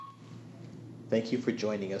Thank you for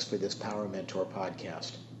joining us for this Power Mentor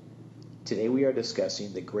podcast. Today we are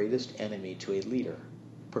discussing the greatest enemy to a leader,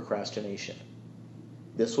 procrastination.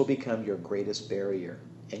 This will become your greatest barrier,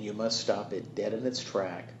 and you must stop it dead in its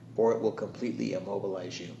track or it will completely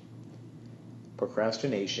immobilize you.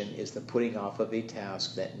 Procrastination is the putting off of a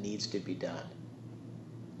task that needs to be done.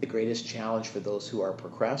 The greatest challenge for those who are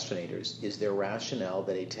procrastinators is their rationale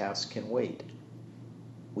that a task can wait.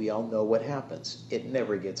 We all know what happens. It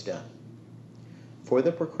never gets done. For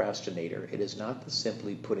the procrastinator, it is not the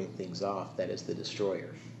simply putting things off that is the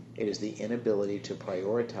destroyer. It is the inability to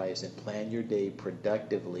prioritize and plan your day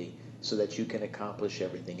productively so that you can accomplish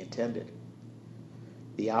everything intended.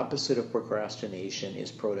 The opposite of procrastination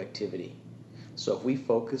is productivity. So if we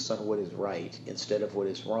focus on what is right instead of what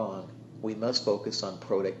is wrong, we must focus on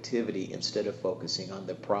productivity instead of focusing on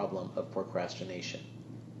the problem of procrastination.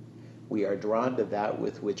 We are drawn to that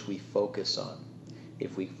with which we focus on.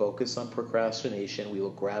 If we focus on procrastination, we will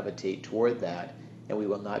gravitate toward that, and we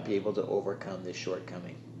will not be able to overcome this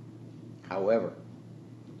shortcoming. However,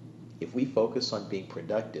 if we focus on being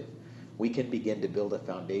productive, we can begin to build a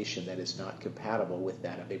foundation that is not compatible with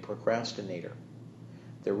that of a procrastinator.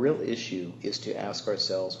 The real issue is to ask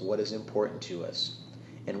ourselves what is important to us,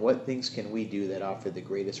 and what things can we do that offer the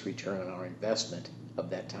greatest return on our investment of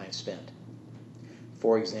that time spent.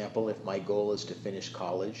 For example, if my goal is to finish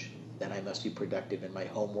college, then I must be productive in my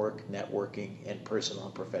homework, networking, and personal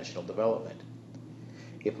and professional development.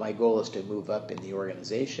 If my goal is to move up in the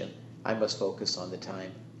organization, I must focus on the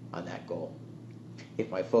time on that goal. If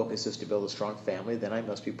my focus is to build a strong family, then I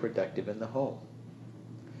must be productive in the home.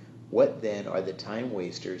 What then are the time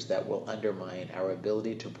wasters that will undermine our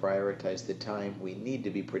ability to prioritize the time we need to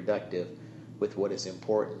be productive with what is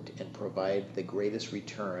important and provide the greatest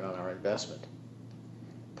return on our investment?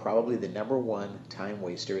 Probably the number one time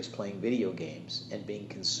waster is playing video games and being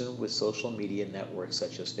consumed with social media networks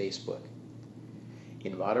such as Facebook.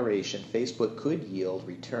 In moderation, Facebook could yield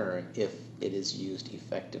return if it is used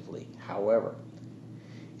effectively. However,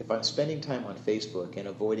 if I'm spending time on Facebook and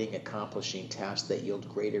avoiding accomplishing tasks that yield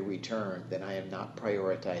greater return, then I am not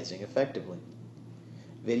prioritizing effectively.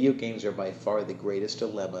 Video games are by far the greatest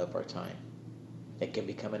dilemma of our time. It can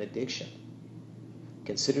become an addiction.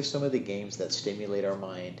 Consider some of the games that stimulate our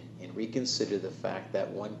mind and reconsider the fact that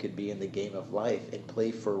one could be in the game of life and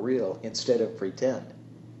play for real instead of pretend,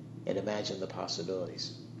 and imagine the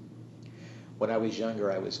possibilities. When I was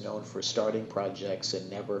younger, I was known for starting projects and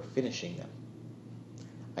never finishing them.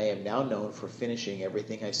 I am now known for finishing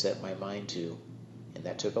everything I set my mind to, and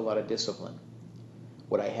that took a lot of discipline.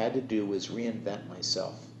 What I had to do was reinvent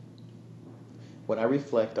myself. When I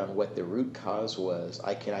reflect on what the root cause was,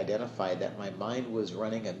 I can identify that my mind was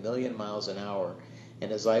running 1,000,000 miles an hour,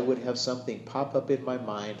 and as I would have something pop up in my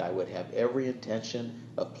mind, I would have every intention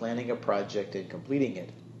of planning a project and completing it.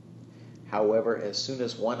 However, as soon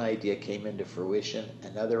as one idea came into fruition,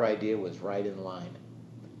 another idea was right in line.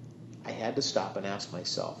 I had to stop and ask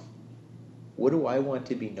myself, what do I want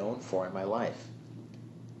to be known for in my life?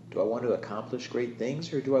 Do I want to accomplish great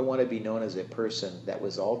things, or do I want to be known as a person that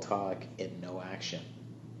was all talk and no action?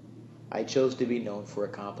 I chose to be known for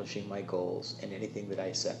accomplishing my goals, and anything that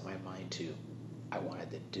I set my mind to, I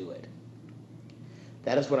wanted to do it.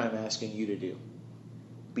 That is what I'm asking you to do.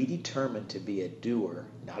 Be determined to be a doer,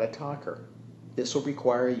 not a talker. This will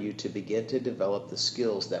require you to begin to develop the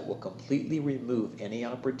skills that will completely remove any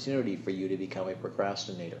opportunity for you to become a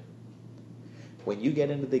procrastinator. When you get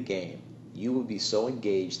into the game, you will be so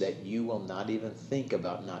engaged that you will not even think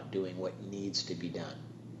about not doing what needs to be done.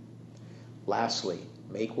 Lastly,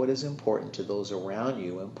 make what is important to those around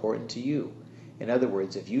you important to you. In other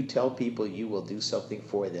words, if you tell people you will do something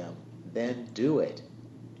for them, then do it.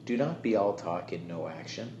 Do not be all talk and no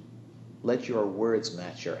action. Let your words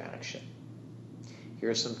match your action. Here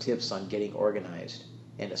are some tips on getting organized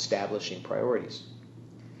and establishing priorities.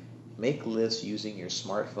 Make lists using your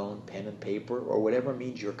smartphone, pen and paper, or whatever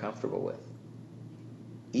means you're comfortable with.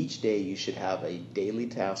 Each day you should have a daily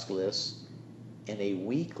task list and a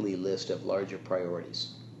weekly list of larger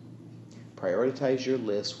priorities. Prioritize your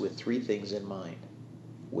list with 3 things in mind.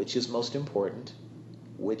 Which is most important,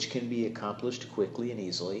 which can be accomplished quickly and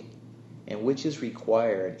easily, and which is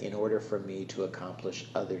required in order for me to accomplish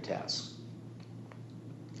other tasks.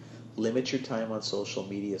 Limit your time on social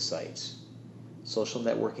media sites. Social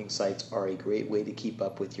networking sites are a great way to keep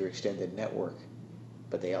up with your extended network,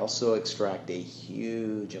 but they also extract a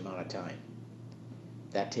huge amount of time.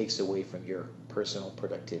 That takes away from your personal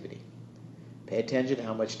productivity. Pay attention to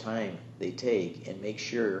how much time they take and make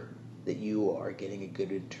sure that you are getting a good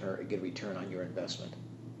return on your investment.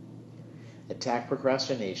 Attack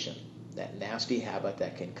procrastination that nasty habit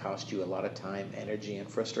that can cost you a lot of time, energy, and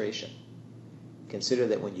frustration. Consider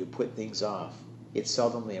that when you put things off, it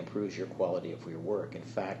seldomly improves your quality of your work. In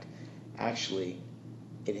fact, actually,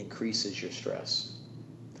 it increases your stress.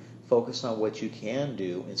 Focus on what you can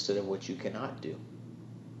do instead of what you cannot do.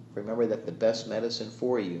 Remember that the best medicine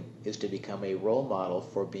for you is to become a role model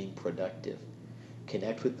for being productive.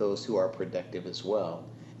 Connect with those who are productive as well,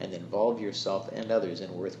 and involve yourself and others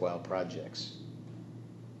in worthwhile projects.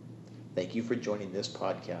 Thank you for joining this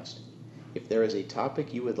podcast. If there is a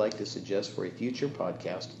topic you would like to suggest for a future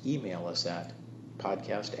podcast, email us at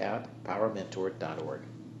podcast@powermentor.org.